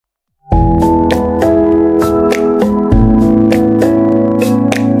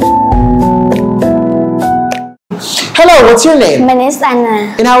What's your name? My name is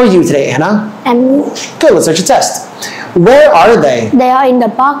Anna. And how are you today, Anna? I'm Good, let's start your test. Where are they? They are in the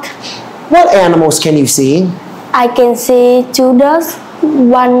park. What animals can you see? I can see 2 dogs,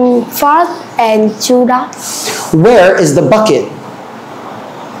 1 fox, and 2 dogs. Where is the bucket?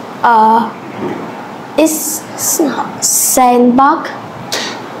 It's sandbox.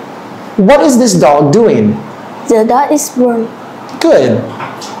 What is this dog doing? The dog is brown. Good.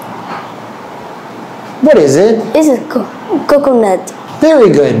 What is it? It's a coconut. Very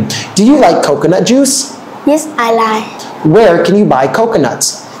good. Do you like coconut juice? Yes, I like. Where can you buy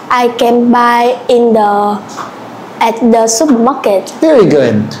coconuts? I can buy at the supermarket. Very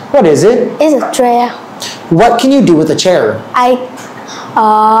good. What is it? It's a tray. What can you do with a chair?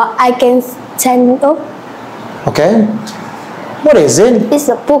 I can stand up. Okay. What is it? It's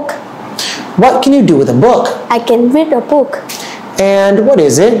a book. What can you do with a book? I can read a book. And what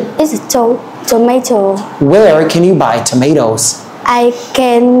is it? It's a tomato. Where can you buy tomatoes? I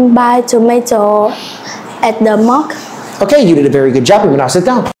can buy tomato at the market. Okay, you did a very good job. You can now sit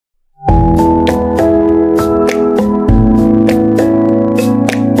down.